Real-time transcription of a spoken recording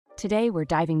Today, we're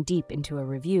diving deep into a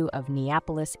review of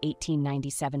Neapolis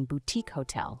 1897 Boutique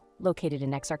Hotel, located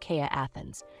in Exarchia,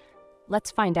 Athens.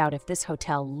 Let's find out if this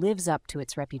hotel lives up to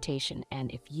its reputation and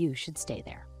if you should stay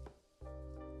there.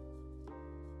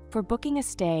 For booking a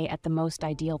stay at the most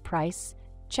ideal price,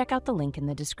 check out the link in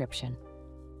the description.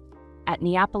 At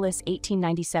Neapolis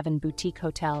 1897 Boutique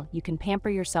Hotel, you can pamper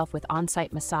yourself with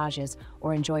on-site massages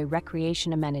or enjoy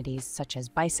recreation amenities such as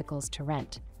bicycles to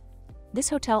rent. This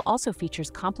hotel also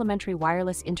features complimentary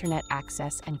wireless internet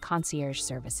access and concierge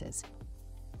services.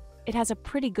 It has a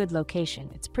pretty good location.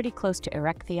 It's pretty close to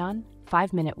Erechtheion,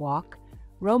 5-minute walk,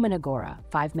 Roman Agora,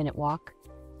 5-minute walk,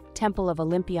 Temple of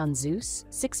Olympion Zeus,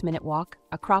 6-minute walk,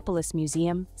 Acropolis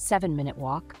Museum, 7-minute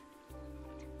walk,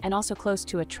 and also close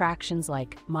to attractions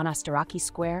like Monastiraki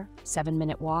Square,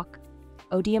 7-minute walk,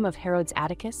 Odeum of Herodes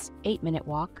Atticus, 8-minute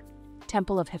walk,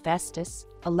 Temple of Hephaestus,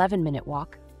 11-minute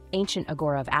walk, Ancient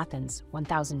Agora of Athens,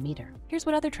 1,000-meter. Here's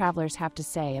what other travelers have to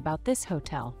say about this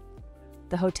hotel.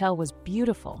 The hotel was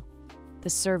beautiful, the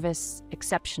service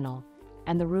exceptional,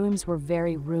 and the rooms were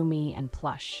very roomy and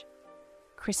plush.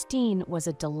 Christine was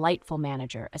a delightful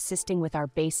manager, assisting with our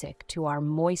basic to our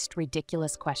moist,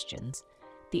 ridiculous questions.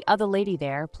 The other lady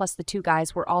there, plus the two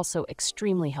guys, were also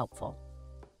extremely helpful.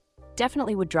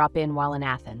 Definitely would drop in while in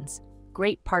Athens.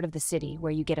 Great part of the city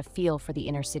where you get a feel for the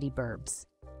inner city burbs.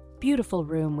 Beautiful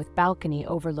room with balcony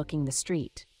overlooking the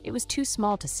street. It was too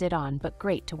small to sit on, but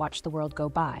great to watch the world go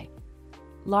by.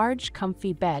 Large,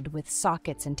 comfy bed with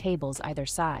sockets and tables either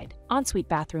side. Ensuite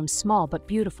bathroom small but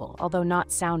beautiful, although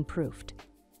not soundproofed.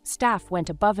 Staff went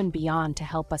above and beyond to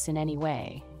help us in any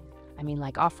way.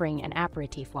 Like offering an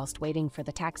aperitif whilst waiting for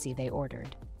the taxi they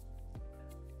ordered.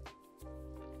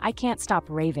 I can't stop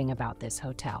raving about this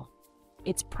hotel.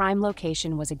 Its prime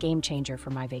location was a game changer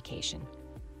for my vacation.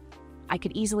 I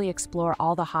could easily explore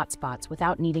all the hotspots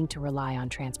without needing to rely on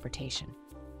transportation.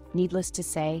 Needless to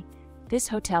say, this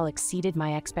hotel exceeded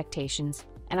my expectations,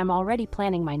 and I'm already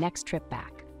planning my next trip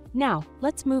back. Now,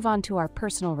 let's move on to our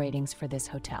personal ratings for this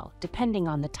hotel, depending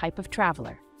on the type of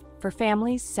traveler. For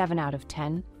families, 7 out of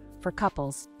 10. For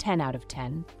couples, 10 out of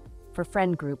 10. For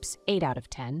friend groups, 8 out of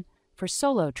 10. For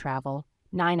solo travel,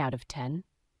 9 out of 10.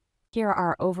 Here are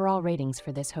our overall ratings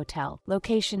for this hotel.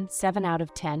 Location, 7 out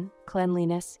of 10.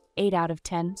 Cleanliness, 8 out of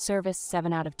 10. Service,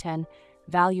 7 out of 10.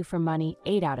 Value for money,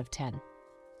 8 out of 10.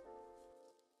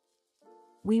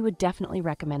 We would definitely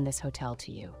recommend this hotel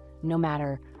to you, no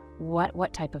matter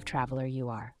what type of traveler you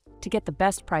are. To get the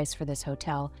best price for this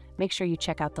hotel, make sure you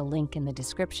check out the link in the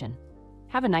description.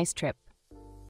 Have a nice trip.